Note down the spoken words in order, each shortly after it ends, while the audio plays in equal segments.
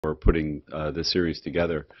for putting this series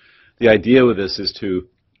together. The idea with this is to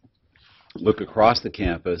look across the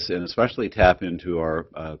campus and especially tap into our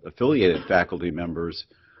affiliated faculty members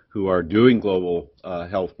who are doing global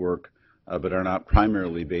health work but are not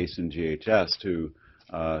primarily based in GHS to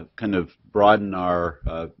kind of broaden our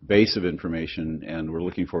base of information. And we're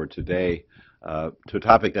looking forward today to a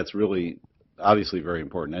topic that's really obviously very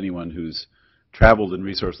important. Anyone who's traveled in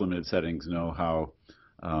resource-limited settings know how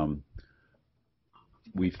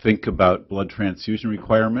we think about blood transfusion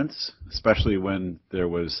requirements, especially when there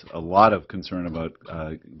was a lot of concern about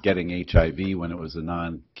getting HIV when it was a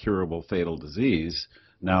non-curable fatal disease.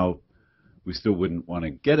 Now, we still wouldn't want to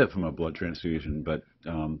get it from a blood transfusion, but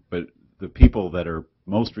the people that are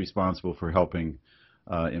most responsible for helping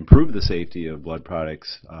improve the safety of blood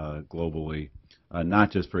products globally,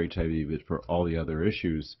 not just for HIV, but for all the other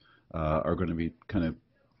issues, are going to be kind of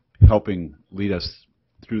helping lead us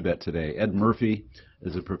through that today. Ed Murphy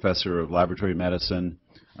is a professor of laboratory medicine.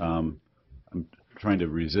 I'm trying to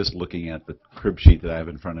resist looking at the crib sheet that I have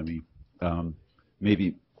in front of me.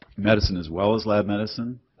 Maybe medicine as well as lab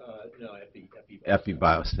medicine? No,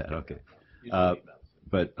 Epi-biostat, okay.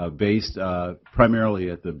 But based primarily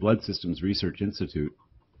at the Blood Systems Research Institute.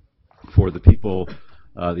 For the people,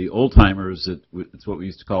 the old-timers, it's what we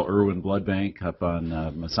used to call Irwin Blood Bank up on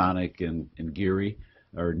Masonic and Geary,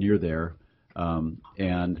 or near there.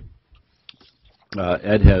 And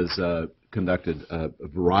Ed has conducted a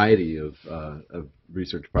variety of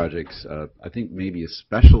research projects, I think maybe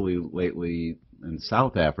especially lately in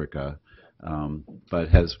South Africa, but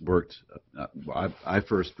has worked, I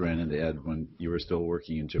first ran into Ed when you were still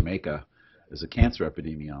working in Jamaica as a cancer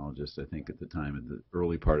epidemiologist, I think at the time, in the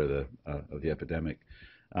early part of the epidemic.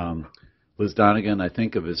 Liz Donegan, I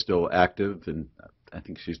think of, is still active, and I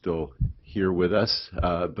think she's still here with us,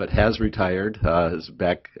 but has retired, is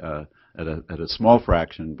back at a small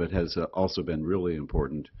fraction, but has also been really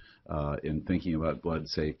important in thinking about blood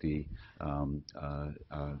safety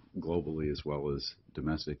globally as well as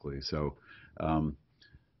domestically. So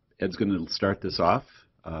Ed's going to start this off.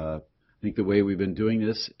 I think the way we've been doing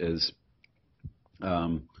this is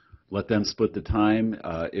let them split the time.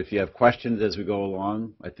 If you have questions as we go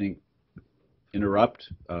along, I think interrupt.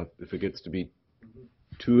 If it gets to be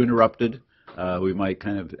too interrupted, we might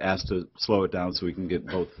kind of ask to slow it down so we can get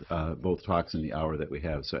both talks in the hour that we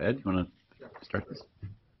have. So Ed, you want to start this?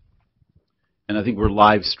 And I think we're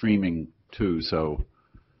live streaming too, so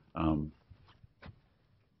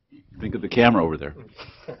think of the camera over there.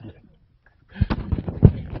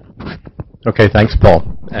 Okay, thanks,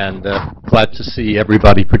 Paul. And glad to see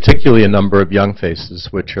everybody, particularly a number of young faces,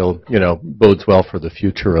 which will, bodes well for the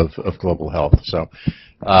future of global health. So,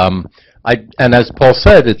 and as Paul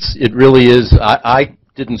said, it really is. I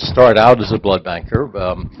didn't start out as a blood banker.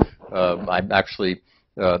 I actually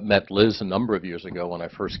met Liz a number of years ago when I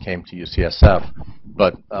first came to UCSF.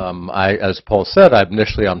 But as Paul said,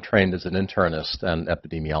 I'm trained as an internist and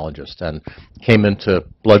epidemiologist, and came into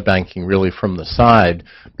blood banking really from the side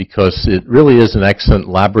because it really is an excellent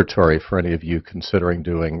laboratory for any of you considering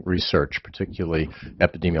doing research, particularly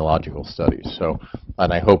epidemiological studies. So,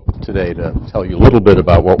 and I hope today to tell you a little bit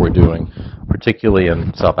about what we're doing, particularly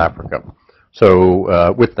in South Africa.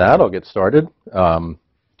 So with that, I'll get started.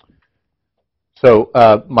 So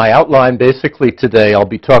my outline basically today, I'll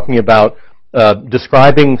be talking about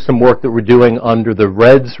describing some work that we're doing under the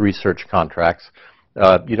REDS research contracts.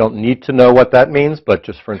 You don't need to know what that means, but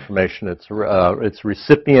just for information, it's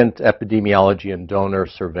Recipient Epidemiology and Donor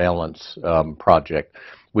Surveillance Project,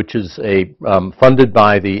 which is funded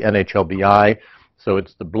by the NHLBI. So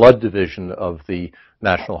it's the blood division of the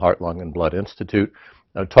National Heart, Lung, and Blood Institute.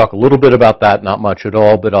 I'll talk a little bit about that, not much at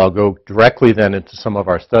all, but I'll go directly then into some of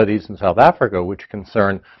our studies in South Africa, which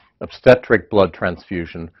concern obstetric blood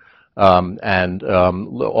transfusion, and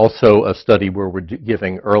also a study where we're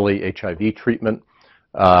giving early HIV treatment.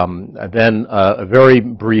 And then a very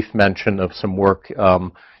brief mention of some work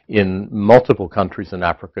in multiple countries in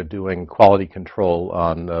Africa doing quality control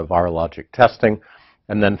on virologic testing.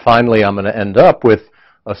 And then finally, I'm going to end up with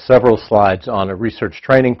several slides on a research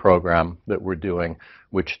training program that we're doing,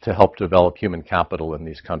 which to help develop human capital in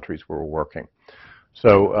these countries where we're working.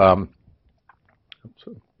 So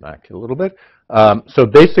back a little bit. So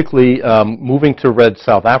basically, moving to RED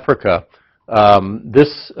South Africa,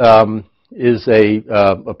 this is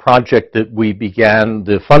a project that we began.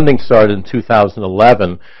 The funding started in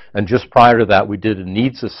 2011, and just prior to that, we did a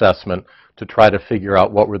needs assessment to try to figure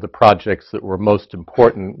out what were the projects that were most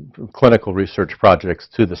important clinical research projects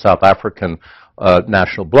to the South African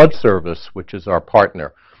National Blood Service, which is our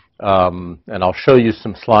partner. And I'll show you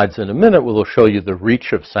some slides in a minute where we'll show you the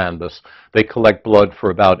reach of SANBUS. They collect blood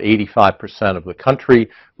for about 85% of the country,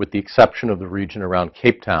 with the exception of the region around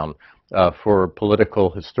Cape Town. For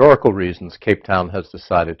political, historical reasons, Cape Town has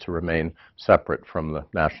decided to remain separate from the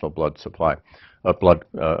National Blood Supply,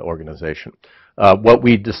 Organization. What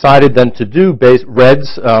we decided then to do,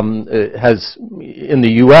 REDS has, in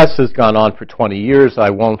the U.S., has gone on for 20 years. I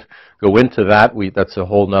won't go into that. That's a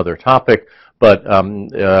whole nother topic. But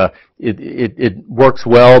it works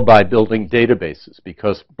well by building databases,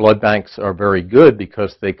 because blood banks are very good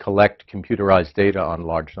because they collect computerized data on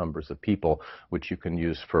large numbers of people, which you can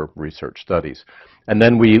use for research studies. And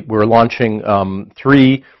then we're launching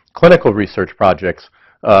 3 clinical research projects,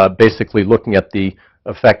 basically looking at the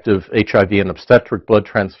effect of HIV and obstetric blood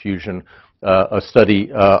transfusion, a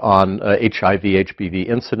study on HIV, HBV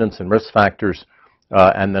incidence and risk factors,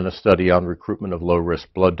 and then a study on recruitment of low-risk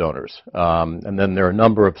blood donors. And then there are a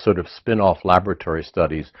number of sort of spin-off laboratory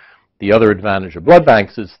studies. The other advantage of blood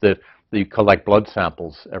banks is that you collect blood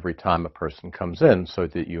samples every time a person comes in, so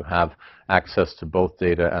that you have access to both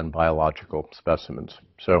data and biological specimens.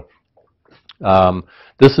 So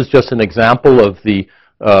this is just an example of the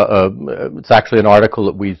it's actually an article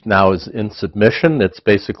that now is in submission. It's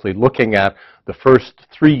basically looking at the first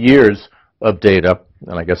 3 years of data,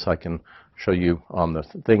 and I guess I can show you on the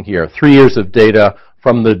thing here, 3 years of data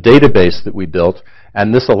from the database that we built,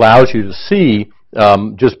 and this allows you to see,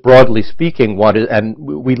 just broadly speaking, and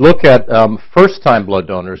we look at first-time blood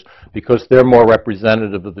donors because they're more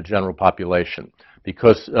representative of the general population.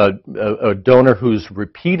 Because a donor who's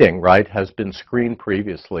repeating, right, has been screened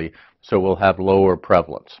previously, so will have lower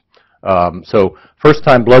prevalence. So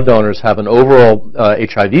first-time blood donors have an overall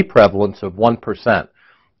HIV prevalence of 1%.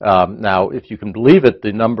 Now, if you can believe it,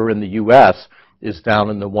 the number in the U.S. is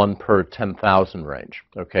down in the 1 per 10,000 range.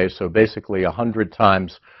 Okay, so basically 100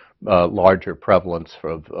 times larger prevalence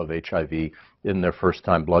of HIV in their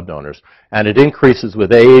first-time blood donors, and it increases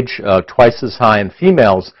with age, twice as high in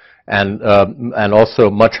females, and also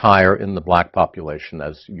much higher in the black population,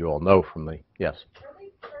 as you all know from the yes.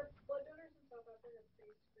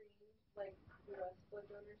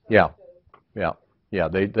 Yeah, yeah, yeah.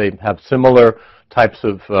 They have similar types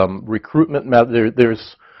of recruitment methods.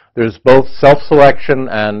 There's both self-selection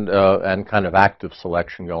and kind of active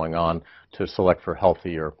selection going on to select for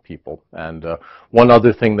healthier people. And one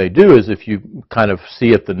other thing they do is, if you kind of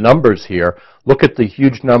see at the numbers here, look at the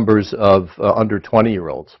huge numbers of under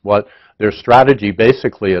 20-year-olds. What their strategy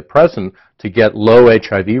basically at present to get low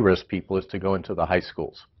HIV risk people is to go into the high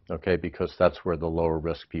schools, okay, because that's where the lower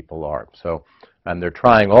risk people are. So, and they're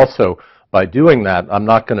trying also by doing that. I'm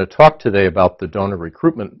not going to talk today about the donor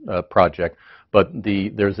recruitment project, but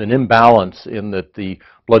there's an imbalance in that the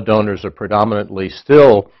blood donors are predominantly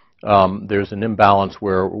still, there's an imbalance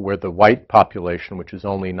where the white population, which is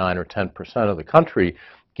only 9 or 10% of the country,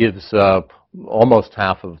 gives almost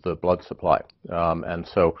half of the blood supply. And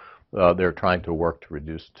so they're trying to work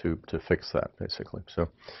to fix that, basically. So,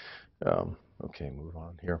 okay, move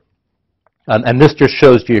on here. And this just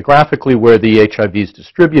shows geographically where the HIV is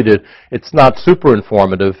distributed. It's not super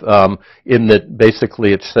informative in that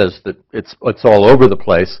basically it says that it's all over the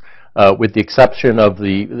place, with the exception of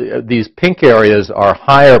these pink areas are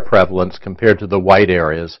higher prevalence compared to the white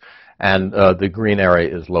areas, and the green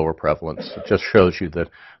area is lower prevalence. It just shows you that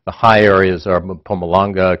the high areas are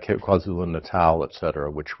Mpumalanga, KwaZulu-Natal, et cetera,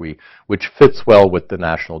 which fits well with the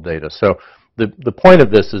national data. So the point of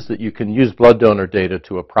this is that you can use blood donor data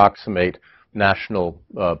to approximate national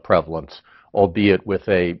prevalence, albeit with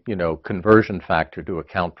a conversion factor to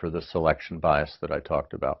account for the selection bias that I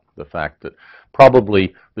talked about. The fact that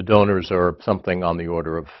probably the donors are something on the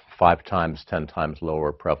order of 5 times, 10 times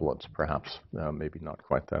lower prevalence, perhaps, maybe not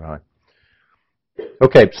quite that high.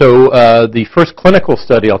 Okay, so the first clinical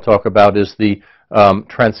study I'll talk about is the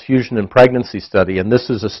transfusion and pregnancy study, and this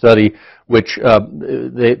is a study which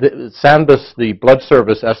SANBUS, the blood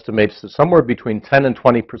service, estimates that somewhere between 10 and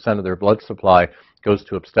 20% of their blood supply goes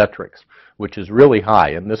to obstetrics, which is really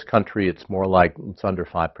high. In this country, it's more like it's under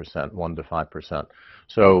 5%, 1 to 5%.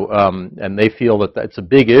 So, and they feel that that's a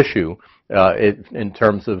big issue in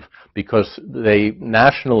terms of, because they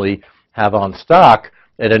nationally have on stock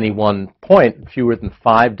at any one point fewer than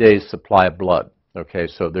 5 days supply of blood. Okay,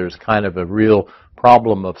 so there's kind of a real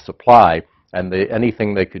problem of supply, and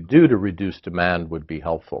anything they could do to reduce demand would be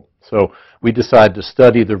helpful. So we decided to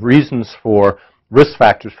study the reasons for risk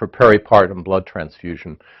factors for peripartum blood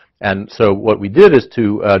transfusion. And so what we did is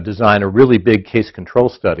to design a really big case control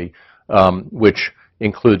study, which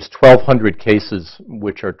includes 1,200 cases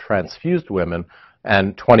which are transfused women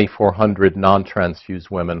and 2,400 non-transfused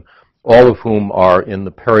women, all of whom are in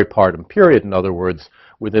the peripartum period, in other words,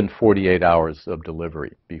 within 48 hours of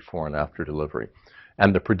delivery, before and after delivery.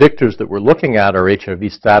 And the predictors that we're looking at are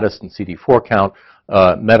HIV status and CD4 count,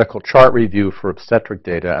 medical chart review for obstetric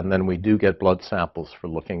data, and then we do get blood samples for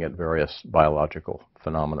looking at various biological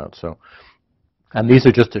phenomena. And these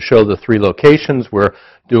are just to show the 3 locations. We're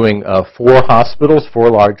doing 4 hospitals, 4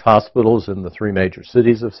 large hospitals in the 3 major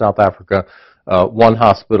cities of South Africa, 1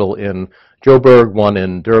 hospital in Joburg, 1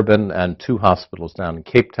 in Durban, and 2 hospitals down in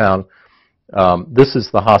Cape Town. This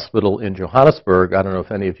is the hospital in Johannesburg. I don't know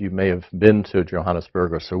if any of you may have been to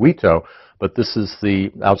Johannesburg or Soweto, but this is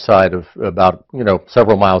the outside of about,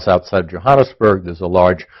 several miles outside Johannesburg. There's a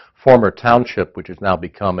large former township, which has now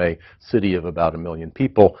become a city of about 1 million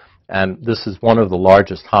people. And this is one of the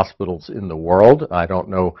largest hospitals in the world. I don't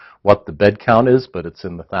know what the bed count is, but it's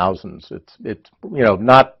in the thousands. It's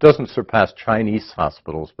doesn't surpass Chinese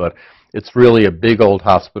hospitals, but it's really a big old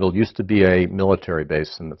hospital. Used to be a military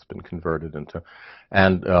base, and it's been converted into.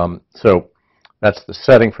 And so that's the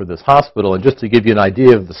setting for this hospital. And just to give you an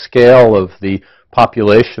idea of the scale of the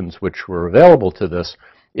populations which were available to this,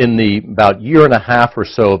 in the about year and a half or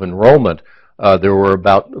so of enrollment, there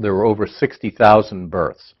were over 60,000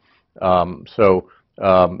 births.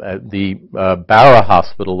 The Barra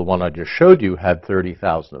Hospital, the one I just showed you, had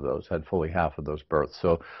 30,000 of those, had fully half of those births.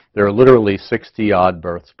 So there are literally 60-odd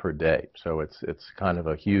births per day. So it's kind of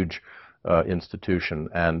a huge institution.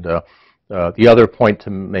 And the other point to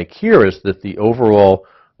make here is that the overall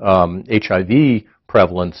HIV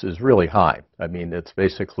prevalence is really high. I mean, it's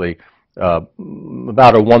basically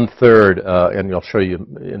about a 1/3, and I'll show you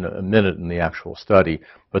in a minute in the actual study.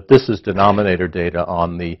 But this is denominator data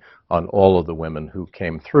on all of the women who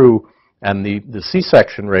came through, and the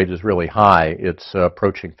C-section rate is really high. It's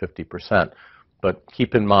approaching 50%. But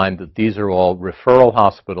keep in mind that these are all referral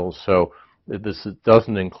hospitals, so this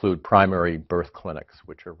doesn't include primary birth clinics,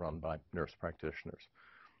 which are run by nurse practitioners.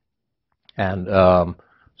 And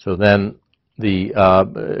so then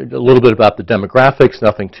a little bit about the demographics,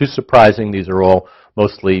 nothing too surprising. These are all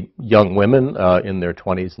mostly young women in their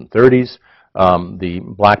 20s and 30s. The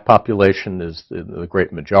black population is the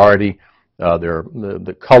great majority.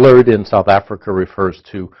 The colored in South Africa refers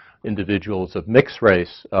to individuals of mixed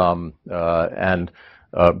race, but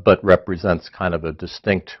represents kind of a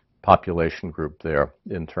distinct population group there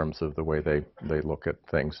in terms of the way they look at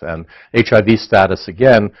things. And HIV status,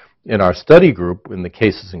 again, in our study group, in the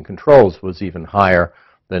cases and controls, was even higher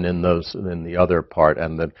than in the other part,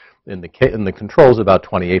 and that in the controls about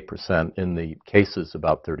 28%, in the cases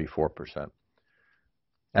about 34%.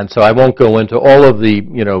 And so I won't go into all of the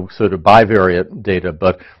sort of bivariate data,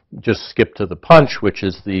 but just skip to the punch, which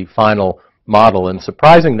is the final model. And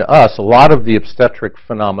surprising to us, a lot of the obstetric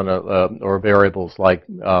phenomena or variables like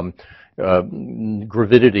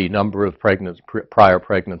gravidity, number of prior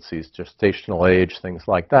pregnancies, gestational age, things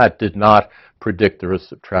like that, did not predict the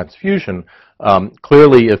risk of transfusion.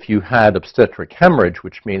 Clearly, if you had obstetric hemorrhage,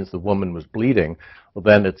 which means the woman was bleeding, well,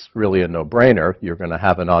 then it's really a no-brainer. You're going to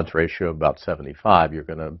have an odds ratio of about 75. You're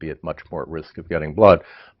going to be at much more at risk of getting blood.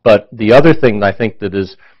 But the other thing I think that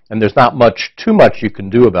is, and there's not too much you can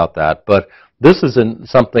do about that, but this is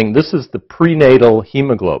this is the prenatal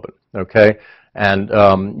hemoglobin, okay? And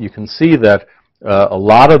you can see that a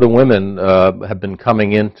lot of the women have been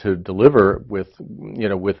coming in to deliver with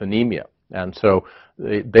anemia. And so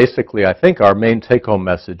basically, I think our main take-home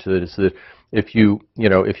message is that if you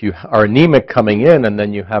are anemic coming in and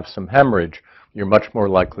then you have some hemorrhage, you're much more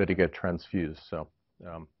likely to get transfused. So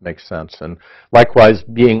makes sense. And likewise,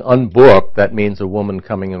 being unbooked, that means a woman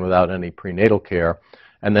coming in without any prenatal care.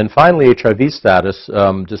 And then finally, HIV status,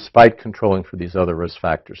 despite controlling for these other risk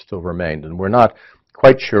factors, still remained. And we're not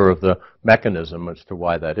quite sure of the mechanism as to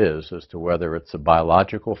why that is, as to whether it's a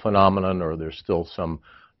biological phenomenon or there's still some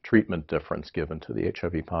treatment difference given to the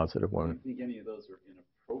HIV-positive women. I think any of those are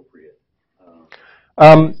inappropriate.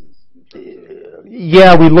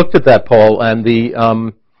 Yeah, we looked at that, Paul. And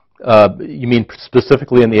you mean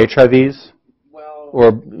specifically in the HIVs? Well, or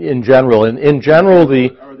in general? In general, are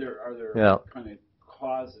there kind of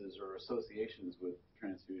causes or associations with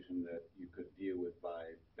transfusion that you could deal with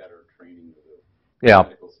by better training of the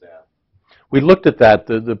medical staff? We looked at that.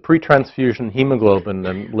 The pre-transfusion hemoglobin,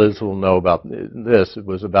 and Liz will know about this, it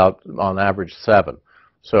was about, on average, 7.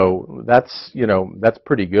 So that's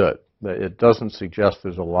pretty good. It doesn't suggest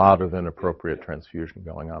there's a lot of inappropriate transfusion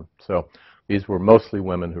going on. So these were mostly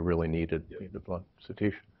women who really needed blood.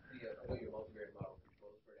 Satish? I know your multivariate model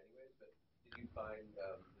controls for it anyways, but did you find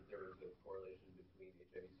that there was a correlation between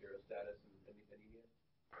HIV serostatus and anemia?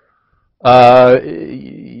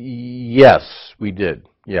 Yes, we did.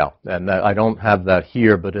 Yeah, and I don't have that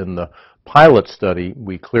here, but in the pilot study,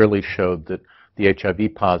 we clearly showed that the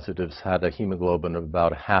HIV positives had a hemoglobin of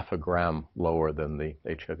about half a gram lower than the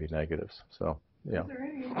HIV negatives. So, yeah. Is there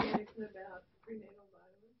any information about prenatal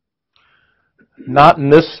vitamins? Not in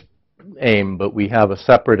this aim, but we have a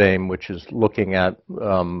separate aim, which is looking at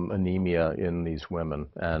anemia in these women,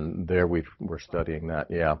 and there we're studying that.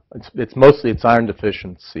 Yeah, it's mostly iron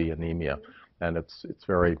deficiency anemia, and it's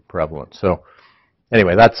very prevalent. So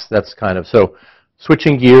anyway, that's kind of so.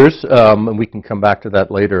 Switching gears, and we can come back to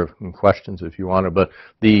that later in questions if you want to. But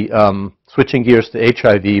the switching gears to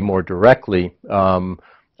HIV more directly.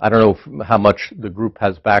 I don't know how much the group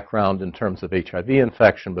has background in terms of HIV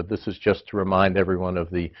infection, but this is just to remind everyone of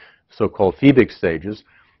the so-called phoebic stages.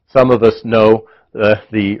 Some of us know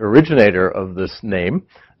the originator of this name,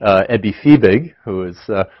 Ebbe Fiebig, who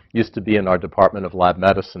used to be in our Department of Lab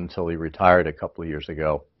Medicine until he retired a couple of years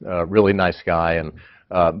ago. Really nice guy, and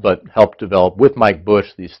but helped develop with Mike Bush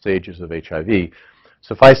these stages of HIV.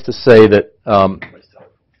 Suffice to say that,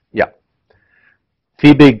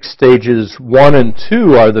 Phoebic stages 1 and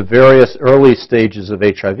 2 are the various early stages of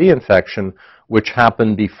HIV infection which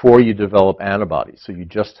happen before you develop antibodies. So you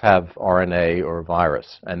just have RNA or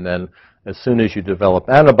virus. And then as soon as you develop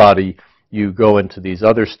antibody, you go into these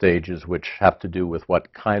other stages which have to do with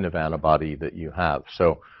what kind of antibody that you have.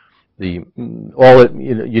 So all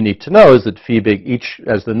you need to know is that Phoebic,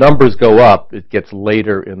 as the numbers go up, it gets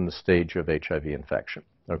later in the stage of HIV infection,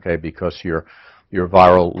 okay, because your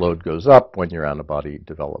viral load goes up when your antibody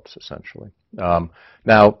develops, essentially.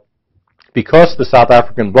 Now, because the South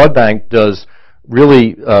African Blood Bank does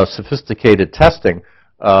really sophisticated testing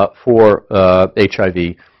for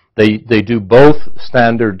HIV, they do both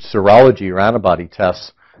standard serology or antibody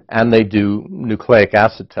tests, and they do nucleic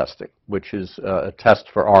acid testing, which is a test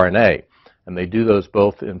for RNA. And they do those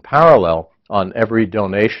both in parallel on every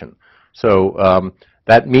donation. So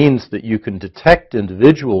that means that you can detect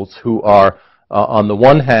individuals who are, on the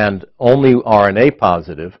one hand, only RNA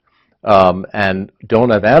positive and don't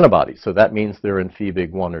have antibodies. So that means they're in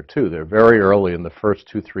Phoebic 1 or 2. They're very early in the first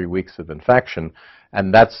 2-3 weeks of infection,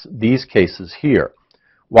 and that's these cases here.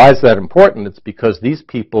 Why is that important? It's because these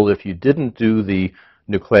people, if you didn't do the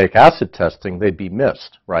nucleic acid testing, they'd be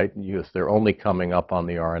missed, right? They're only coming up on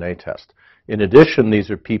the RNA test. In addition, these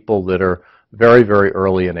are people that are very, very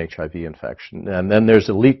early in HIV infection. And then there's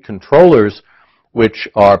elite controllers, which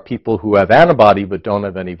are people who have antibody but don't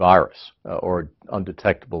have any virus or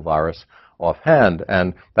undetectable virus offhand.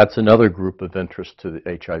 And that's another group of interest to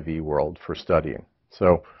the HIV world for studying.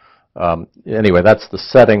 So anyway, that's the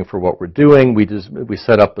setting for what we're doing. We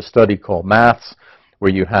set up a study called MATHS,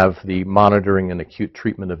 where you have the monitoring and acute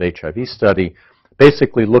treatment of HIV study,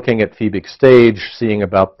 basically looking at Phoebic stage, seeing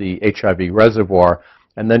about the HIV reservoir,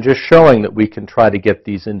 and then just showing that we can try to get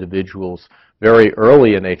these individuals very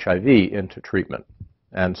early in HIV into treatment.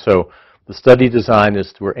 And so the study design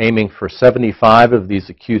is we're aiming for 75 of these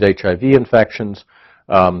acute HIV infections.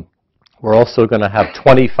 We're also going to have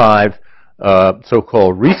 25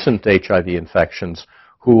 so-called recent HIV infections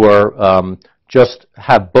who are just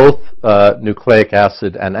have both nucleic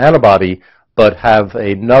acid and antibody, but have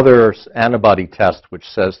another antibody test which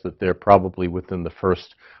says that they're probably within the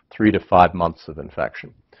first 3 to 5 months of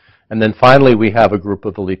infection. And then finally, we have a group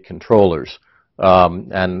of elite controllers.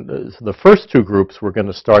 And the first two groups, we're going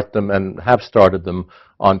to start them and have started them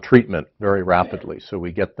on treatment very rapidly. So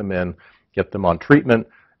we get them in, get them on treatment,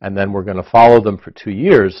 and then we're going to follow them for 2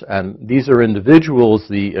 years. And these are individuals,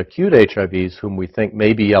 the acute HIVs, whom we think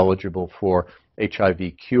may be eligible for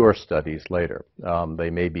HIV cure studies later. They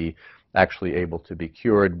may be actually able to be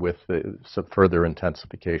cured with some further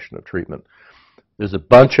intensification of treatment. There's a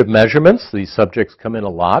bunch of measurements. These subjects come in a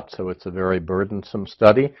lot, so it's a very burdensome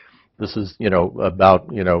study. This is,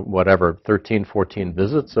 about, whatever, 13, 14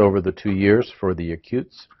 visits over the 2 years for the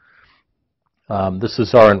acutes. This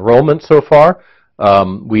is our enrollment so far.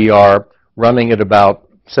 We are running at about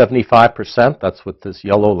 75%. That's what this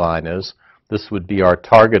yellow line is. This would be our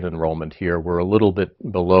target enrollment here. We're a little bit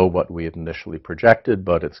below what we had initially projected,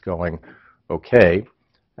 but it's going okay.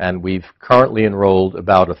 And we've currently enrolled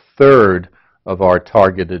about a third of our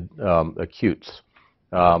targeted acutes.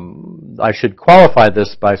 I should qualify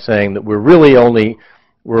this by saying that we're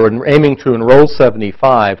aiming to enroll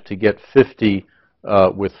 75 to get 50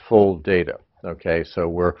 with full data. Okay,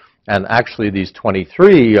 so and actually these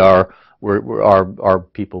 23 are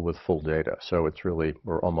people with full data. So it's really,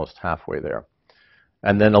 we're almost halfway there.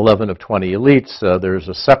 And then 11 of 20 elites. There's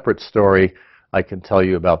a separate story I can tell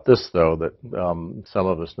you about this, though, that some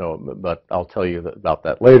of us know, but I'll tell you about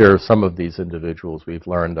that later. Some of these individuals we've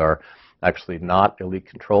learned are actually not elite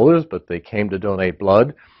controllers, but they came to donate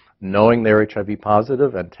blood knowing they're HIV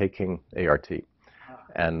positive and taking ART,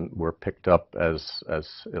 and were picked up as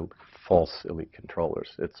false elite controllers.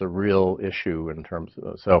 It's a real issue in terms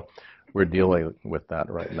of, so we're dealing with that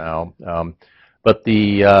right now. But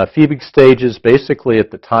the phoebic stages, basically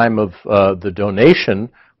at the time of the donation,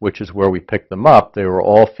 which is where we picked them up, they were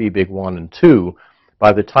all phoebic 1 and 2.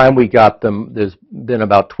 By the time we got them, there's been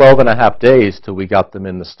about 12 and a half days till we got them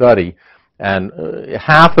in the study, and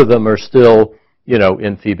half of them are still, you know,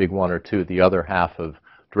 in phoebic 1 or 2. The other half have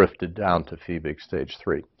drifted down to phoebic stage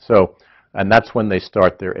 3. So, and that's when they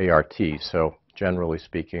start their ART. So, generally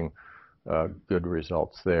speaking, good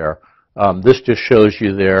results there. This just shows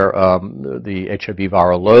you there the HIV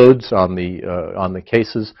viral loads on the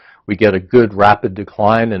cases. We get a good rapid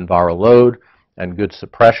decline in viral load and good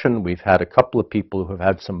suppression. We've had a couple of people who have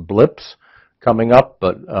had some blips coming up,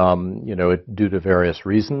 but you know, due to various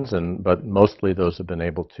reasons, but mostly those have been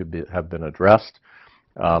able to have been addressed.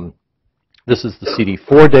 This is the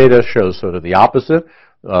CD4 data, shows sort of the opposite.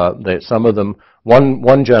 Some of them,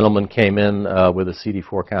 one gentleman came in with a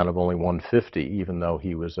CD4 count of only 150, even though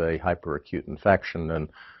he was a hyperacute infection, and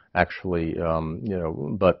actually, you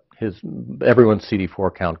know, but everyone's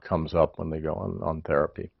CD4 count comes up when they go on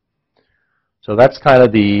therapy. So that's kind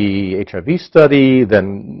of the HIV study.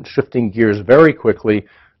 Then shifting gears very quickly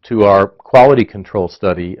to our quality control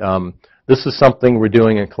study. This is something we're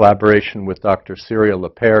doing in collaboration with Dr. Cyria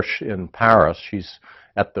Leperche in Paris. She's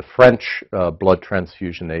at the French Blood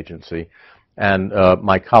Transfusion Agency. And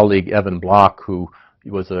my colleague Evan Block, who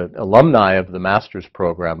was an alumni of the master's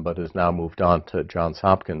program but has now moved on to Johns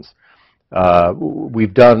Hopkins.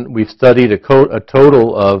 We've studied a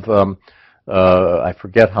total of, I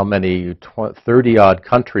forget how many, 30-odd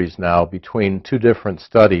countries now between two different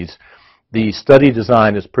studies. The study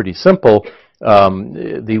design is pretty simple.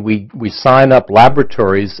 We sign up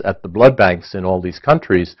laboratories at the blood banks in all these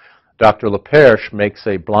countries. Dr. Leperche makes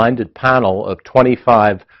a blinded panel of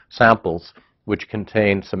 25 samples which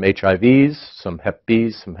contain some HIVs, some Hep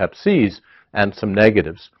Bs, some Hep Cs, and some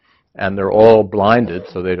negatives. And they're all blinded,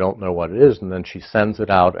 so they don't know what it is. And then she sends it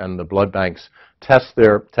out, and the blood banks test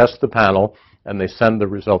the panel, and they send the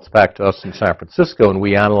results back to us in San Francisco, and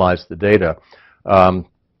we analyze the data.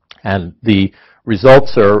 And the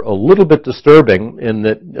results are a little bit disturbing in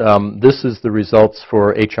that this is the results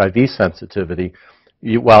for HIV sensitivity.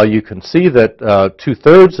 While you can see that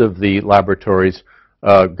 2/3 of the laboratories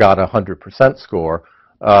got a 100% score,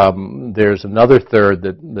 there's another third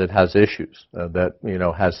that has issues, that, you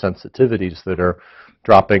know, has sensitivities that are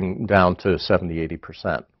dropping down to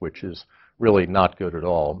 70–80%, which is really not good at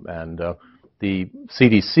all. And the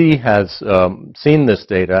CDC has seen this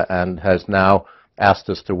data and has now asked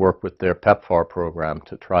us to work with their PEPFAR program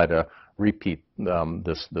to try to repeat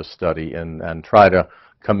this study and try to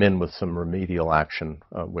come in with some remedial action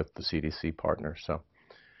with the CDC partner. So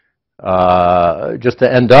just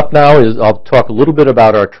to end up now, I'll talk a little bit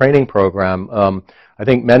about our training program. I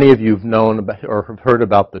think many of you have known about, or have heard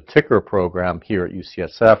about the Ticker program here at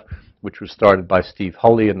UCSF, which was started by Steve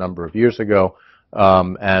Hulley a number of years ago.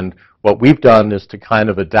 And what we've done is to kind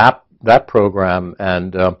of adapt that program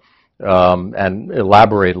and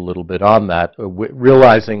elaborate a little bit on that,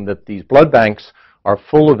 realizing that these blood banks are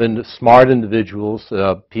full of smart individuals,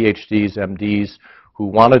 PhDs, MDs, who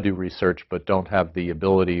want to do research but don't have the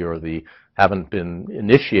ability or haven't been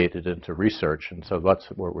initiated into research. And so that's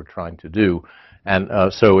what we're trying to do. And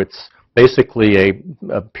so it's basically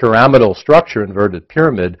a pyramidal structure, inverted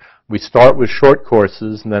pyramid. We start with short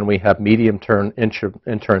courses, and then we have medium-term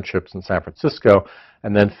internships in San Francisco,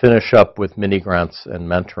 and then finish up with mini-grants and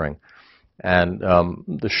mentoring. And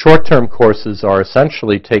the short-term courses are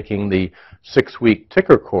essentially taking the 6-week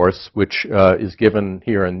Ticker course, which is given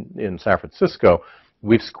here in San Francisco.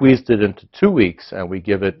 We've squeezed it into 2 weeks, and we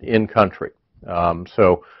give it in-country.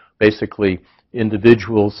 So basically,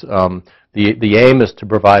 individuals, the aim is to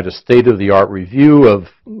provide a state-of-the-art review of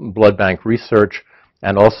blood bank research,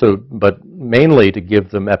 and also, but mainly to give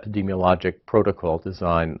them epidemiologic protocol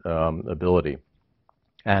design ability.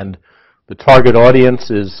 And the target audience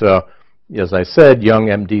is, as I said, young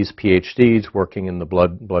MDs, PhDs working in the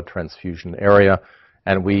blood transfusion area.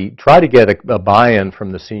 And we try to get a buy-in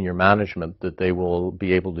from the senior management that they will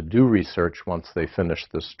be able to do research once they finish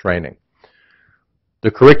this training. The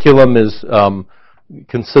curriculum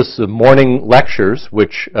consists of morning lectures,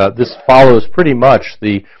 which this follows pretty much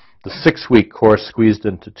the 6-week course squeezed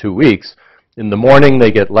into 2 weeks. In the morning,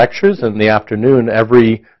 they get lectures, and in the afternoon,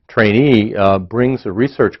 every trainee brings a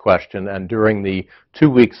research question, and during the 2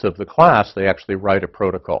 weeks of the class, they actually write a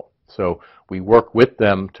protocol. So we work with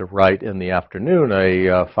them to write in the afternoon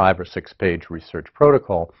a 5 or 6 page research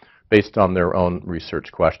protocol based on their own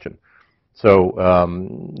research question. So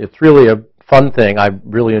it's really a fun thing. I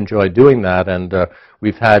really enjoy doing that, and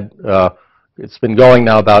we've had, it's been going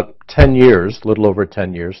now about 10 years, a little over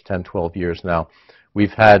 10 years, 10, 12 years now.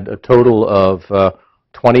 We've had a total of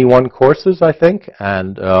 21 courses, I think,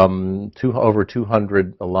 and over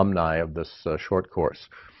 200 alumni of this short course.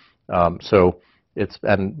 So it's,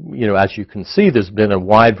 and you know, as you can see, there's been a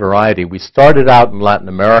wide variety. We started out in Latin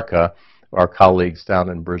America, our colleagues down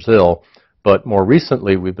in Brazil, but more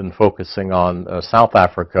recently we've been focusing on South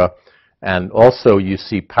Africa, and also you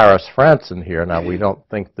see Paris, France in here. Now we don't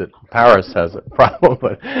think that Paris has a problem,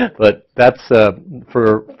 but that's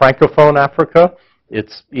for Francophone Africa.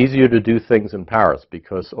 It's easier to do things in Paris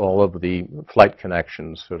because all of the flight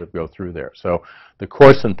connections sort of go through there. So the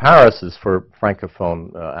course in Paris is for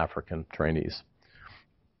Francophone African trainees.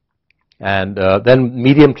 And then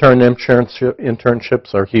medium-term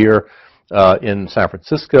internships are here in San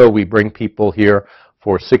Francisco. We bring people here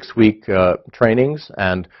for 6-week trainings,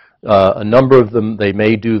 and a number of them, they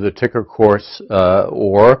may do the ticker course,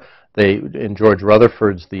 or they, in George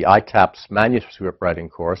Rutherford's, the ITAPS manuscript writing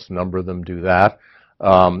course, a number of them do that,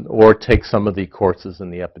 or take some of the courses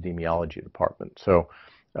in the epidemiology department. So,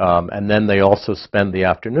 and then they also spend the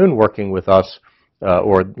afternoon working with us,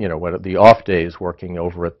 or you know, what the off days working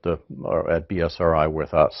over at the at BSRI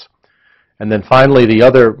with us. And then finally, the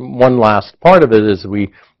other one last part of it is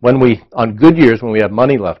when we on good years when we have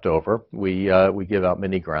money left over, we give out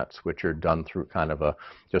mini grants, which are done through kind of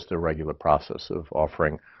just a regular process of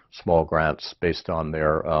offering small grants based on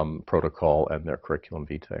their protocol and their curriculum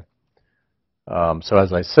vitae. So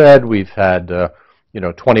as I said, we've had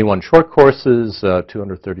 21 short courses,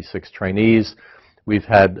 236 trainees. We've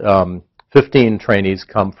had 15 trainees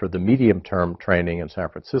come for the medium-term training in San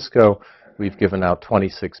Francisco. We've given out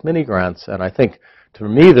 26 mini grants, and I think, to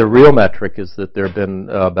me, the real metric is that there have been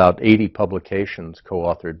about 80 publications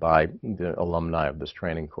co-authored by the alumni of this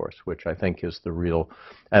training course, which I think is the real,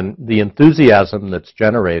 and the enthusiasm that's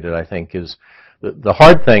generated, I think, is the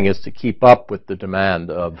hard thing is to keep up with the demand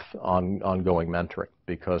of ongoing mentoring,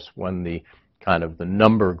 because when the kind of the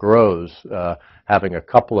number grows, having a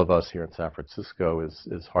couple of us here in San Francisco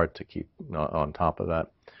is hard to keep on top of that.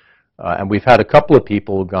 And we've had a couple of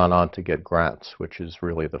people who've gone on to get grants, which is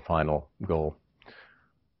really the final goal.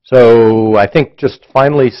 So I think just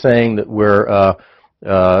finally saying that we're,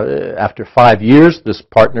 after 5 years, this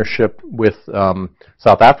partnership with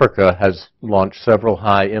South Africa has launched several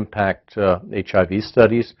high-impact HIV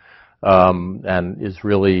studies, and is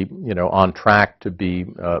really, on track to be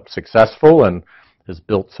successful, and has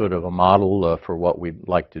built sort of a model for what we'd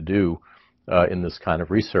like to do in this kind of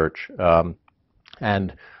research.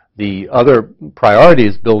 And the other priority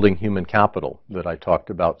is building human capital that I talked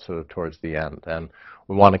about sort of towards the end, and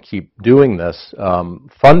we want to keep doing this.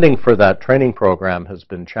 Funding for that training program has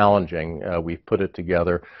been challenging. We've put it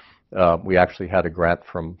together. We actually had a grant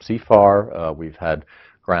from CFAR. We've had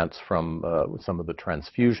grants from some of the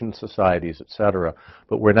transfusion societies, et cetera.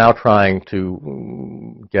 But we're now trying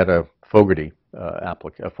to get a Fogarty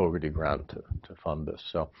grant to fund this.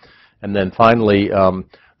 So, and then finally,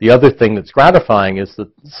 the other thing that's gratifying is that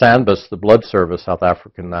SANBUS, the blood service, South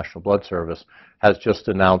African National Blood Service, has just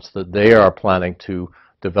announced that they are planning to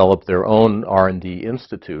develop their own R&D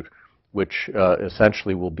institute, which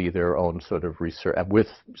essentially will be their own sort of research, with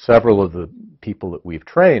several of the people that we've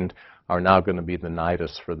trained are now going to be the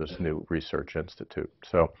nidus for this new research institute.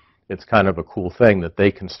 So it's kind of a cool thing that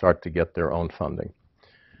they can start to get their own funding.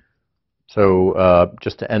 So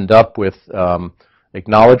just to end up with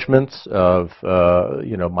acknowledgments of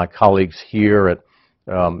my colleagues here at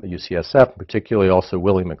UCSF, particularly also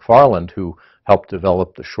Willie McFarland, who helped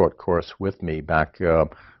develop the short course with me back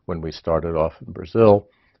when we started off in Brazil,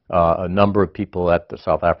 a number of people at the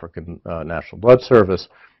South African National Blood Service,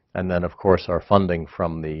 and then, of course, our funding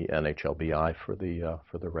from the NHLBI for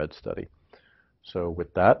the RED study. So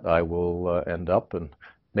with that, I will end up, and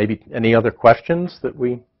maybe any other questions that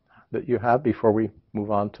you have before we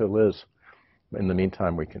move on to Liz. In the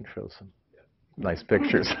meantime, we can show some nice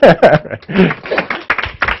pictures.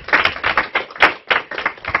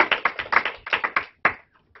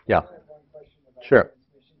 Yeah. Sure.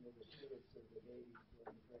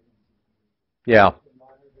 Yeah.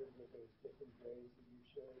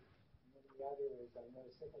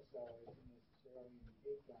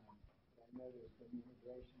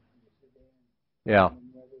 Yeah.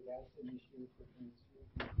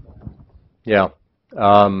 Yeah.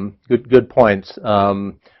 Good points.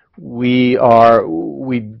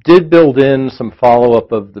 we did build in some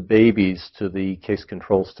follow-up of the babies to the case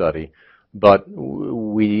control study, but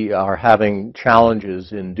we are having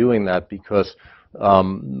challenges in doing that because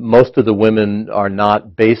most of the women are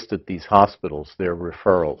not based at these hospitals. They're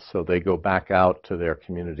referrals, so they go back out to their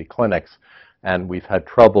community clinics, and we've had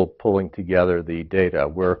trouble pulling together the data.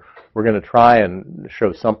 We're going to try and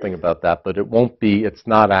show something about that, but it's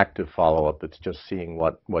not active follow-up. It's just seeing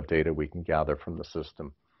what data we can gather from the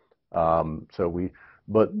system.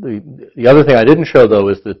 But the other thing I didn't show, though,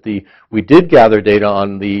 is that we did gather data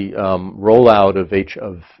on the rollout of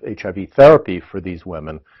HIV therapy for these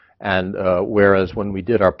women. And whereas when we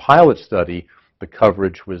did our pilot study, the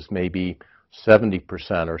coverage was maybe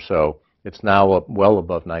 70% or so, it's now well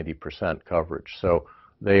above 90% coverage. So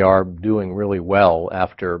they are doing really well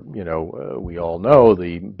after, we all know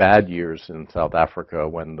the bad years in South Africa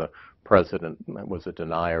when the president was a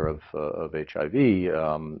denier of HIV.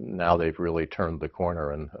 Now they've really turned the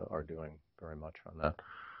corner and are doing very much on that.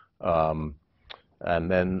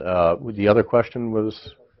 And then the other question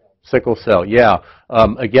was sickle cell. Yeah,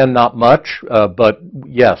 again, not much, but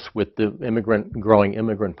yes, with the growing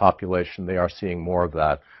immigrant population, they are seeing more of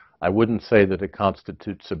that. I wouldn't say that it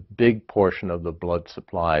constitutes a big portion of the blood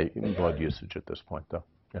supply, blood usage at this point, though.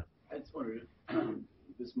 Yeah. I just wondered,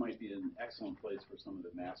 this might be an excellent place for some of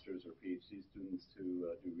the master's or PhD students to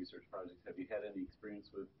do research projects. Have you had any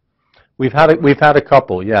experience with? We've had a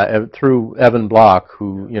couple, yeah, through Evan Block,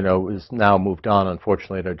 who is now moved on,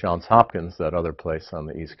 unfortunately, to Johns Hopkins, that other place on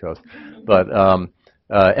the East Coast. But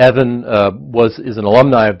Evan is an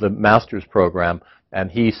alumni of the master's program, and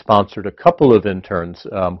he sponsored a couple of interns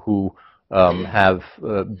who have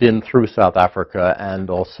been through South Africa and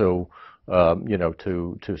also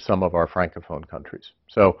to some of our Francophone countries.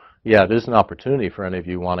 So yeah, it is an opportunity for any of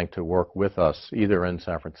you wanting to work with us, either in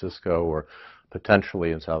San Francisco or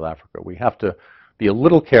potentially in South Africa. We have to be a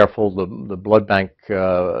little careful. The blood bank,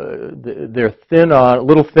 they're a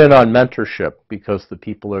little thin on mentorship because the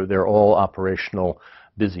people they're all operational,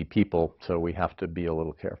 busy people. So we have to be a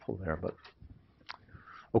little careful there. But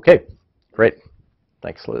okay, great.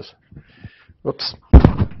 Thanks, Liz. Whoops.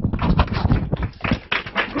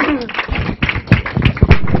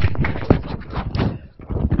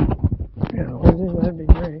 That'd be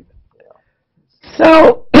great.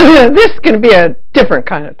 So this is going to be a different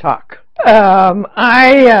kind of talk.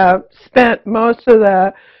 I spent most of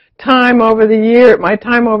my time over the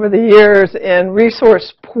years in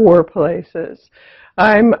resource-poor places.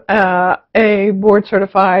 I'm a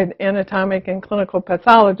board-certified anatomic and clinical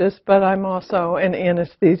pathologist, but I'm also an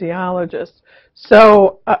anesthesiologist.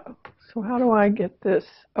 So how do I get this?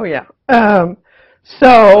 Oh, yeah.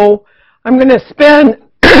 So I'm going to spend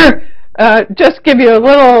just give you a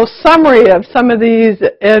little summary of some of these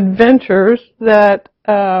adventures that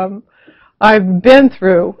I've been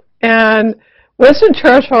through. And Winston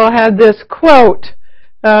Churchill had this quote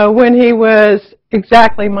when he was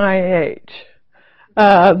exactly my age.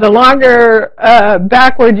 The longer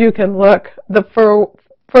backward you can look, the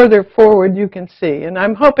further forward you can see. And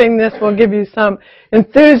I'm hoping this will give you some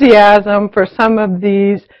enthusiasm for some of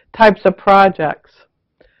these types of projects.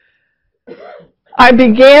 I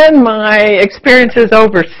began my experiences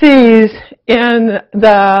overseas in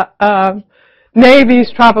the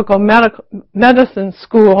Navy's Tropical Medicine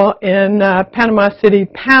School in Panama City,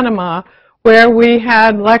 Panama, where we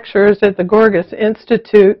had lectures at the Gorgas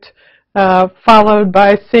Institute, followed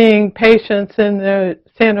by seeing patients in the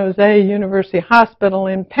San Jose University Hospital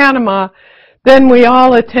in Panama. Then we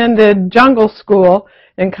all attended jungle school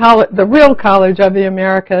in the real College of the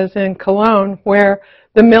Americas in Cologne, where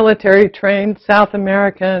the military trained South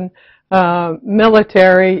American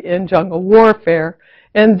military in jungle warfare.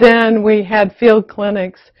 And then we had field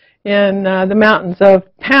clinics in the mountains of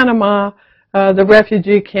Panama, the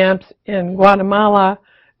refugee camps in Guatemala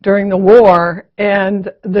during the war,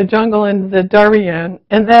 and the jungle in the Darien,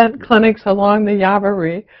 and then clinics along the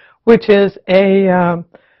Yavari, which is a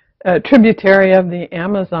tributary of the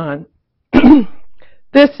Amazon.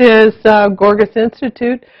 This is Gorgas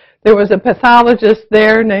Institute. There was a pathologist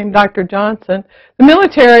there named Dr. Johnson.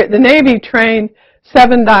 The Navy trained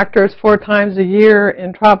 7 doctors 4 times a year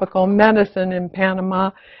in tropical medicine in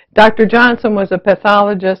Panama. Dr. Johnson was a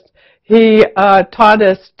pathologist. He taught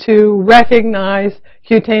us to recognize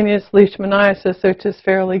cutaneous leishmaniasis, which is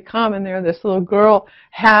fairly common there. This little girl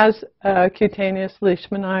has cutaneous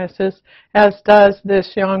leishmaniasis, as does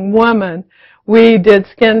this young woman. We did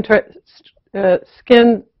skin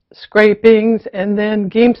scrapings and then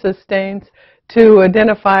Giemsa stains to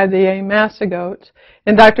identify the amastigotes.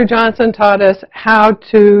 And Dr. Johnson taught us how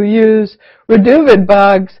to use reduvid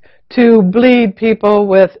bugs to bleed people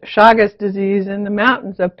with Chagas disease in the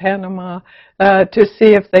mountains of Panama to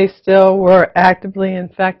see if they still were actively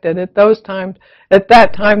infected. At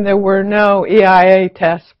that time, there were no EIA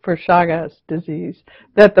tests for Chagas disease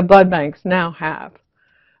that the blood banks now have.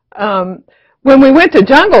 When we went to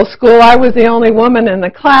jungle school, I was the only woman in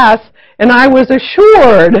the class, and I was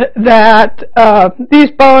assured that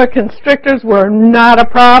these boa constrictors were not a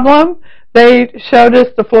problem. They showed us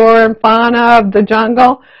the flora and fauna of the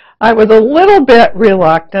jungle. I was a little bit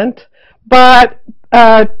reluctant, but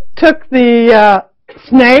took the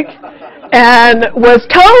snake and was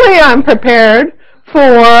totally unprepared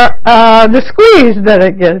for the squeeze that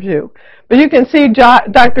it gives you. But you can see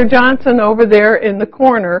Dr. Johnson over there in the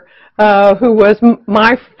corner, who was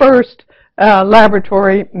my first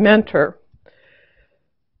laboratory mentor.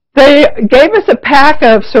 They gave us a pack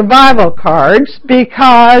of survival cards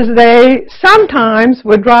because they sometimes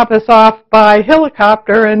would drop us off by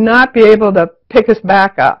helicopter and not be able to pick us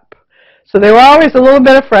back up. So they were always a little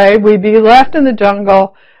bit afraid we'd be left in the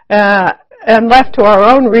jungle and left to our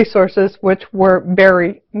own resources, which were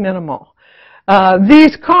very minimal.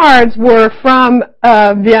 These cards were from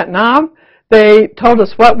Vietnam. They told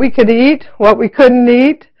us what we could eat, what we couldn't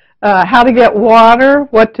eat, how to get water,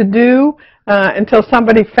 what to do, until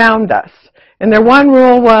somebody found us. And their one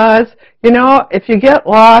rule was, you know, if you get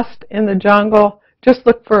lost in the jungle, just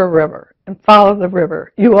look for a river and follow the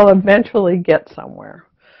river. You will eventually get somewhere.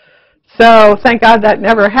 So thank God that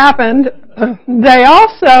never happened. They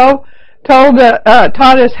also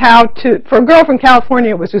taught us how to, for a girl from California,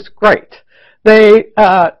 it was just great. They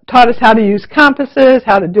taught us how to use compasses,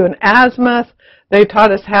 how to do an azimuth. They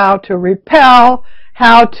taught us how to rappel,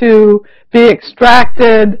 how to be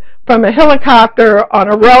extracted from a helicopter on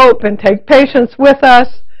a rope and take patients with us.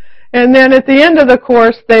 And then at the end of the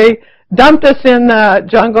course, they dumped us in the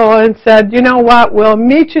jungle and said, you know what, we'll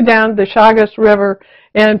meet you down the Chagas River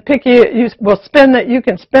and pick you, you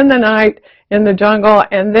can spend the night in the jungle,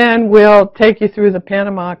 and then we'll take you through the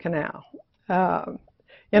Panama Canal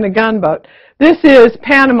in a gunboat. This is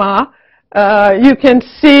Panama. You can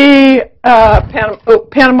see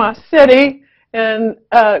Panama City, and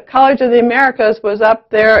College of the Americas was up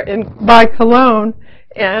there by Cologne,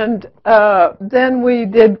 and then we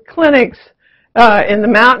did clinics in the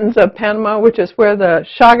mountains of Panama, which is where the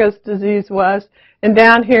Chagas disease was, and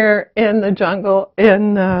down here in the jungle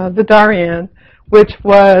in the Darien, which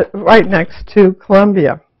was right next to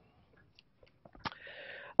Colombia.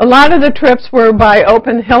 A lot of the trips were by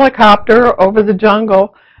open helicopter over the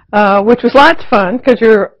jungle, which was lots of fun because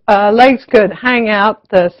your legs could hang out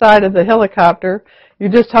the side of the helicopter. You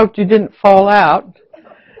just hoped you didn't fall out.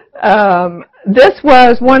 This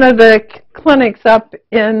was one of the clinics up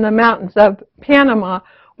in the mountains of Panama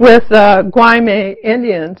with Guayme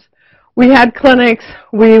Indians. We had clinics.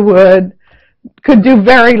 We could do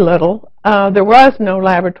very little. There was no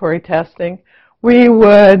laboratory testing. We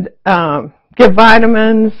would give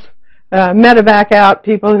vitamins, medevac out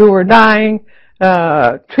people who were dying,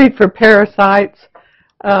 treat for parasites.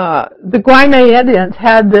 The Guayme Indians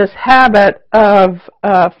had this habit of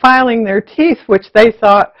filing their teeth, which they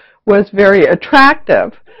thought was very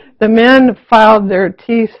attractive. The men filed their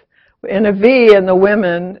teeth in a V and the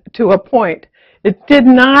women to a point. It did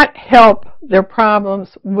not help their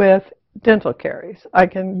problems with dental caries, I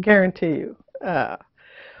can guarantee you.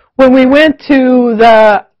 When we went to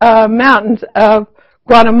the mountains of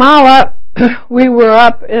Guatemala, we were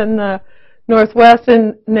up in the northwest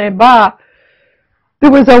in Neiva.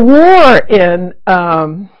 There was a war in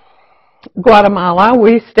Guatemala.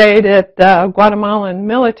 We stayed at the Guatemalan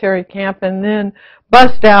military camp and then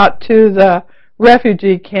bussed out to the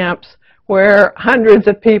refugee camps where hundreds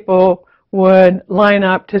of people would line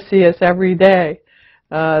up to see us every day.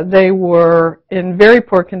 They were in very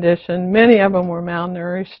poor condition. Many of them were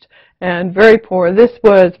malnourished and very poor. This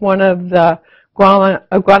was one of the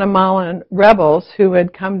Guatemalan rebels who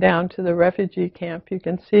had come down to the refugee camp. You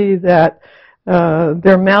can see that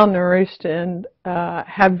they're malnourished and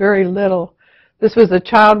have very little. This was a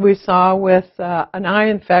child we saw with an eye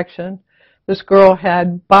infection. This girl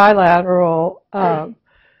had bilateral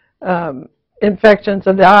infections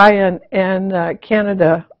of the eye and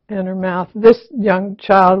Candida in her mouth. This young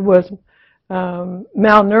child was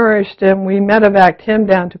malnourished, and we medevaced him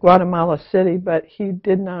down to Guatemala City, but he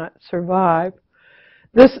did not survive.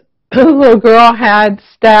 This little girl had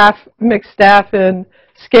mixed staph and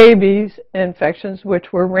scabies infections,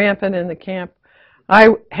 which were rampant in the camp. I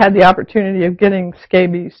had the opportunity of getting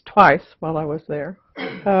scabies twice while I was there.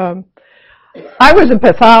 I was a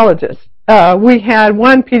pathologist. We had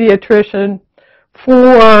one pediatrician,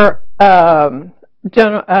 4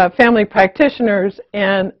 family practitioners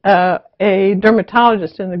and a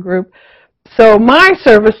dermatologist in the group. So my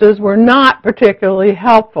services were not particularly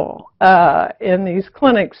helpful in these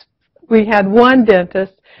clinics. We had one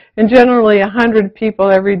dentist, and generally 100 people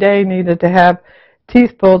every day needed to have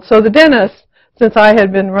teeth pulled. So the dentist, since I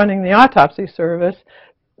had been running the autopsy service,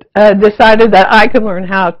 decided that I could learn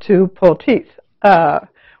how to pull teeth,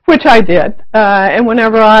 which I did. And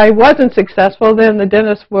whenever I wasn't successful, then the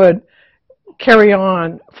dentist would carry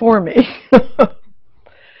on for me.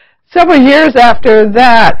 Several years after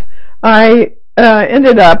that, I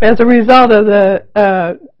ended up, as a result of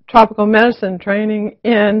the tropical medicine training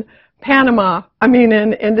in Indonesia,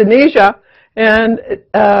 and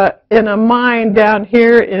in a mine down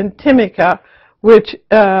here in Timika, which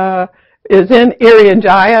is in Irian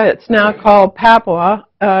Jaya. It's now called Papua.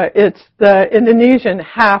 It's the Indonesian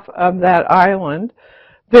half of that island.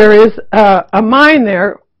 There is a mine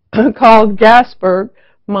there called Gasberg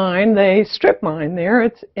Mine. They strip mine there.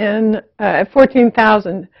 It's in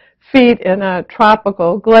 14,000 feet in a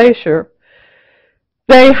tropical glacier.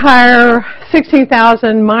 They hire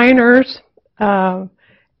 16,000 miners, and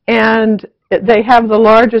they have the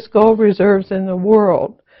largest gold reserves in the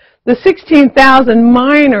world. The 16,000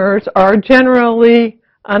 miners are generally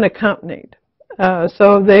unaccompanied.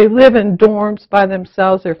 So they live in dorms by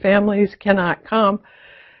themselves. Their families cannot come.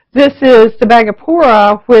 This is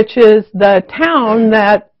Sabagapura, which is the town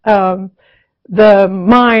that the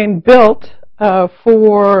mine built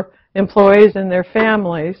for employees and their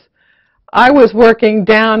families. I was working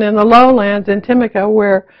down in the lowlands in Timika,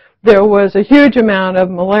 where there was a huge amount of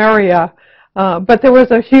malaria, but there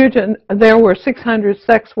were 600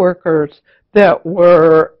 sex workers that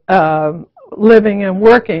were living and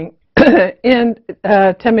working in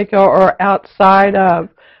Timika or outside of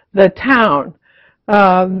the town.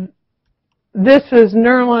 This is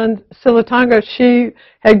Nurlan Silatanga. She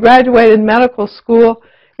had graduated medical school,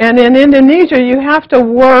 and in Indonesia you have to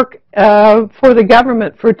work for the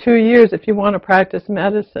government for 2 years if you want to practice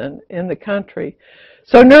medicine in the country.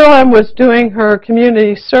 So Nurlan was doing her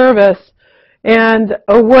community service and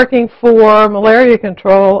working for malaria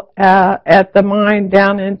control at the mine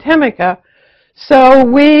down in Timika. So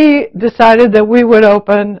we decided that we would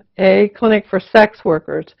open a clinic for sex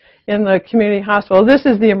workers in the community hospital. This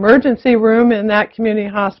is the emergency room in that community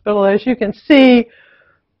hospital. As you can see,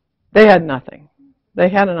 they had nothing. They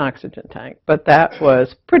had an oxygen tank, but that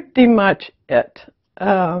was pretty much it.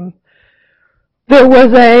 There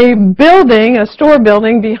was a building, a store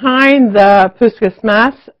building behind the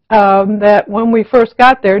Puskesmas that when we first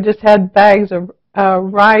got there just had bags of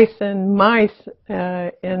rice and mice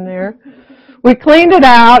in there. We cleaned it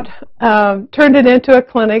out, turned it into a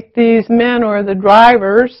clinic. These men are the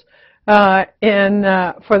drivers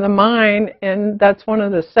for the mine, and that's one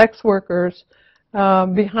of the sex workers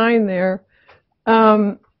behind there.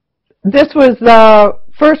 This was the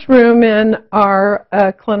first room in our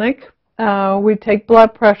clinic. We take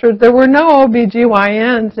blood pressure. There were no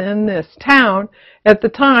OBGYNs in this town at the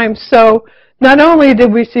time, so not only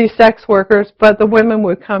did we see sex workers, but the women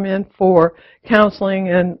would come in for counseling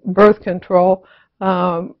and birth control.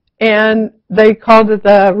 And they called it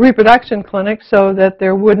the reproduction clinic so that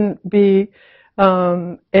there wouldn't be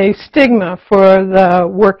a stigma for the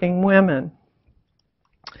working women.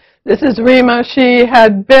 This is Rima. She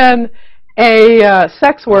had been a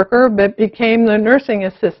sex worker but became the nursing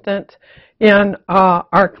assistant in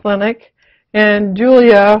our clinic. And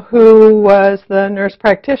Julia, who was the nurse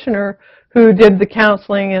practitioner who did the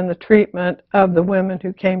counseling and the treatment of the women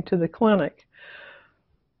who came to the clinic.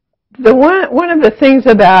 One of the things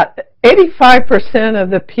about 85% of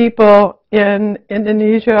the people in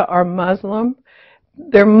Indonesia are Muslim.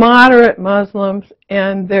 They're moderate Muslims,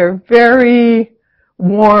 and they're very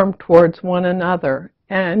warm towards one another.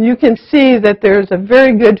 And you can see that there's a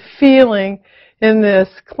very good feeling in this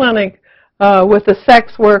clinic with the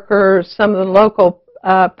sex workers, some of the local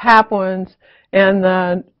Papuans, and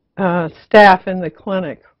the staff in the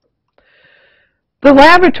clinic. The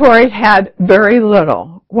laboratory had very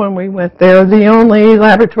little when we went there. The only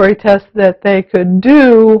laboratory test that they could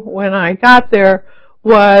do when I got there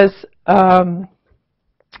was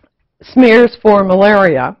smears for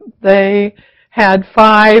malaria. They had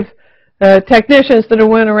 5 technicians that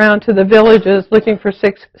went around to the villages looking for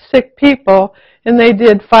sick people, and they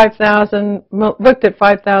did looked at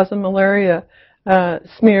 5,000 malaria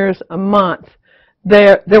smears a month.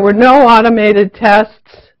 There were no automated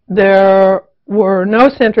tests. There were no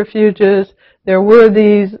centrifuges. There were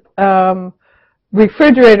these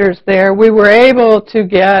refrigerators there. We were able to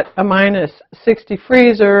get a -60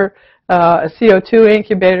 freezer a CO2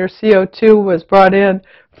 incubator. CO2 was brought in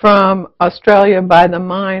from Australia by the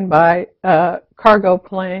mine by cargo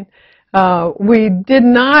plane. We did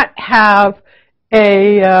not have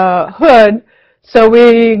a hood, so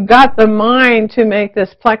we got the mine to make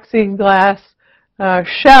this plexiglass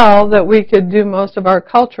shell that we could do most of our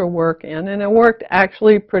culture work in, and it worked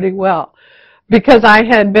actually pretty well. Because I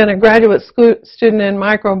had been a graduate student in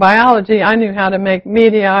microbiology, I knew how to make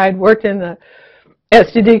media. I'd worked in the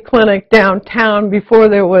STD clinic downtown before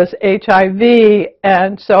there was HIV,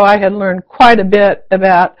 and so I had learned quite a bit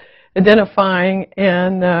about identifying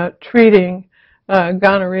and treating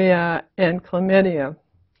gonorrhea and chlamydia.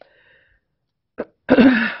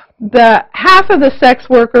 Half of the sex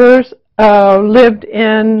workers lived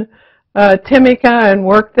in Timika and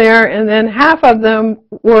worked there, and then half of them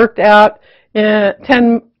worked out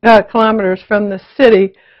 10 kilometers from the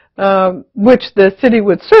city, which the city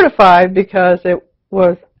would certify because it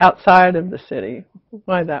was outside of the city.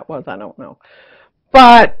 Why that was, I don't know.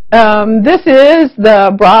 But this is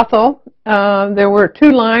the brothel. There were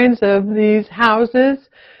 2 lines of these houses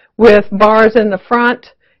with bars in the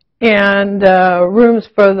front and rooms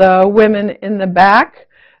for the women in the back.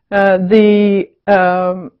 The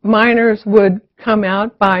miners would come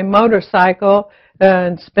out by motorcycle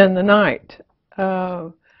and spend the night.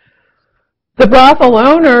 The brothel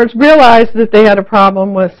owners realized that they had a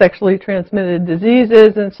problem with sexually transmitted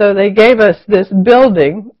diseases, and so they gave us this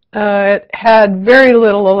building. It had very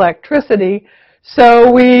little electricity,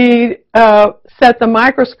 so we set the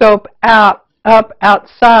microscope up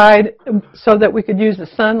outside so that we could use the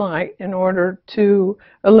sunlight in order to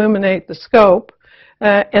illuminate the scope,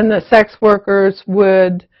 and the sex workers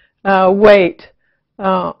would wait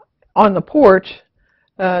on the porch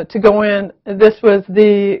to go in. This was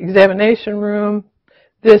the examination room.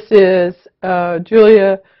 This is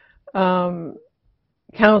Julia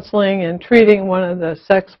counseling and treating one of the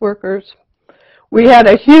sex workers. We had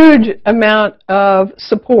a huge amount of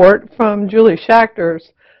support from Julie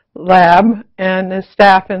Schachter's lab and the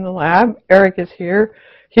staff in the lab. Eric is here.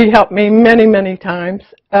 He helped me many, many times.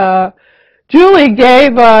 Julie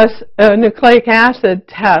gave us nucleic acid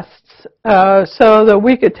tests so that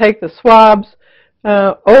we could take the swabs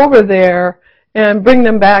over there and bring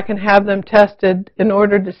them back and have them tested in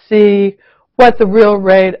order to see what the real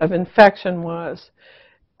rate of infection was.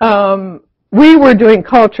 We were doing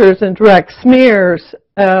cultures and direct smears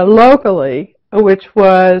locally, which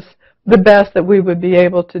was the best that we would be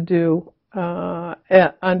able to do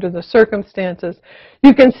under the circumstances.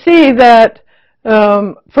 You can see that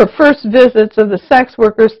for first visits of the sex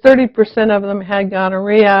workers, 30% of them had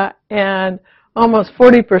gonorrhea and almost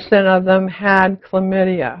 40% of them had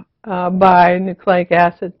chlamydia by nucleic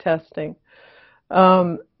acid testing.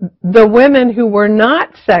 The women who were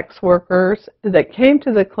not sex workers that came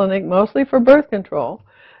to the clinic mostly for birth control,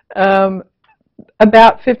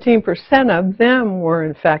 about 15% of them were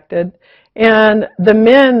infected. And the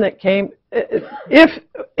men that came,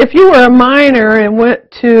 if you were a minor and went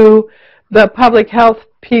to the public health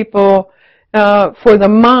people for the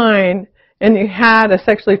mine and you had a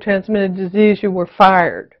sexually transmitted disease, you were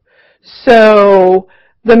fired. So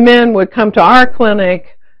the men would come to our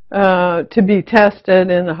clinic to be tested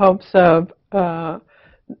in the hopes of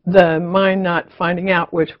the mine not finding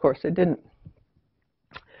out, which of course it didn't.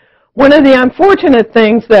 One of the unfortunate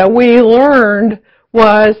things that we learned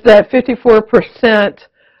was that 54%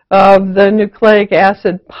 of the nucleic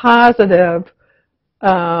acid positive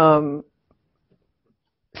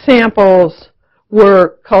samples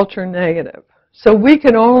were culture negative. So we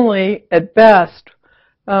could only, at best,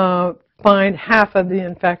 find half of the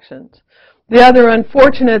infections. The other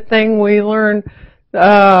unfortunate thing we learned,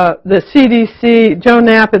 the CDC, Joe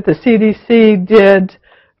Knapp at the CDC did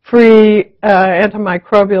free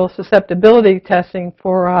antimicrobial susceptibility testing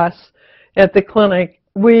for us at the clinic.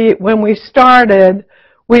 When we started,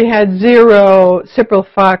 we had 0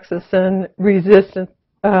 ciprofloxacin resistant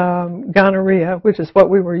gonorrhea, which is what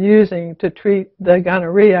we were using to treat the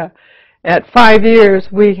gonorrhea. At 5 years,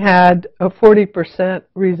 we had a 40%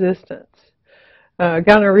 resistance.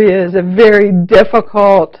 Gonorrhea is a very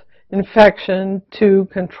difficult infection to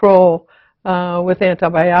control with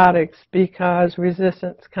antibiotics because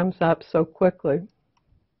resistance comes up so quickly.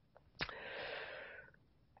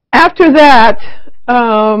 After that,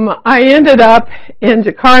 I ended up in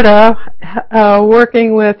Jakarta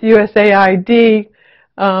working with USAID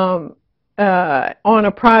on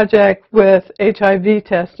a project with HIV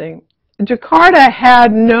testing. Jakarta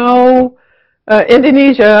had no,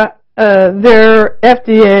 Indonesia, their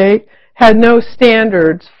FDA had no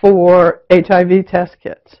standards for HIV test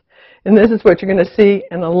kits. and this is what you're going to see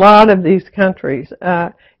in a lot of these countries.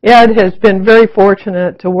 Ed has been very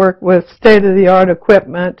fortunate to work with state-of-the-art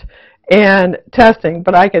equipment and testing,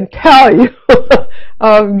 but I can tell you,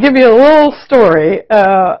 I'll give you a little story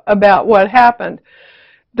about what happened.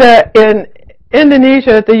 In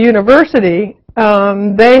Indonesia at the university,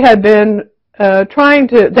 they had been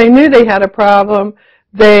they knew they had a problem.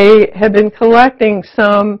 They had been collecting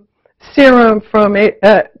some serum from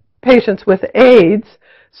patients with AIDS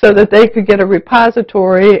so that they could get a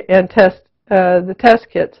repository and test the test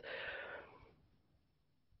kits.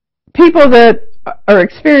 People that are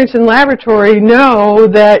experienced in laboratory know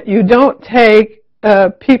that you don't take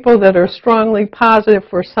people that are strongly positive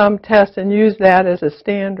for some test and use that as a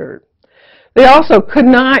standard. They also could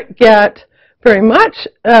not get very much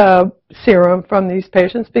serum from these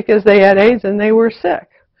patients because they had AIDS and they were sick.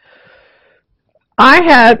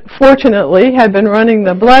 I fortunately had been running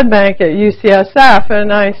the blood bank at UCSF,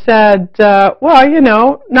 and I said, well, you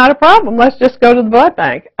know, not a problem. Let's just go to the blood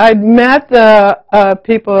bank. I'd met the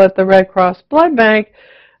people at the Red Cross blood bank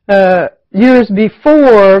years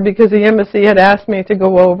before because the embassy had asked me to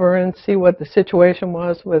go over and see what the situation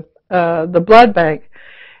was with the blood bank.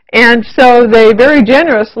 And so they very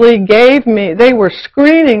generously gave me, they were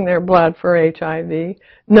screening their blood for HIV,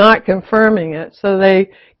 not confirming it. So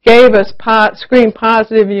they gave us screen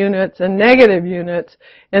positive units and negative units,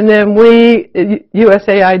 and then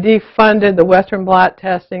USAID funded the Western blot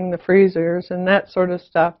testing, the freezers, and that sort of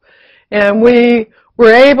stuff. And we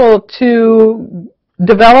were able to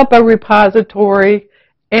develop a repository,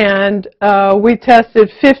 and we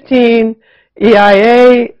tested 15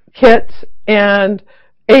 EIA kits and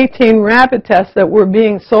 18 rapid tests that were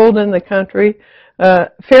being sold in the country.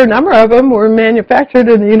 A fair number of them were manufactured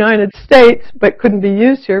in the United States but couldn't be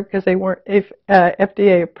used here because they weren't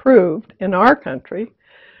FDA approved in our country.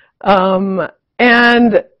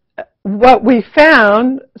 And what we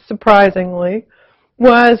found, surprisingly,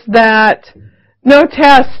 was that no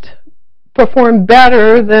test performed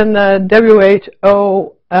better than the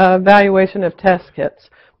WHO evaluation of test kits.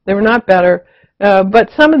 They were not better. But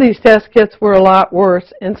some of these test kits were a lot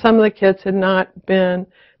worse, and some of the kits had not been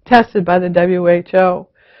tested by the WHO.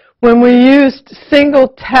 When we used single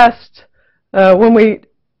test, when we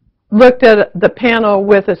looked at the panel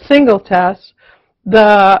with a single test,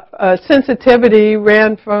 the sensitivity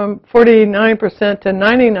ran from 49% to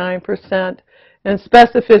 99% and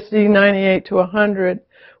specificity 98 to 100.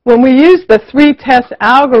 When we use the 3-test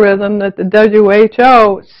algorithm that the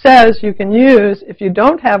WHO says you can use if you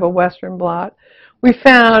don't have a Western blot, we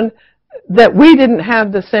found that we didn't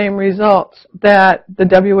have the same results that the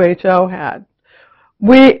WHO had.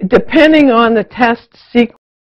 Depending on the test sequence,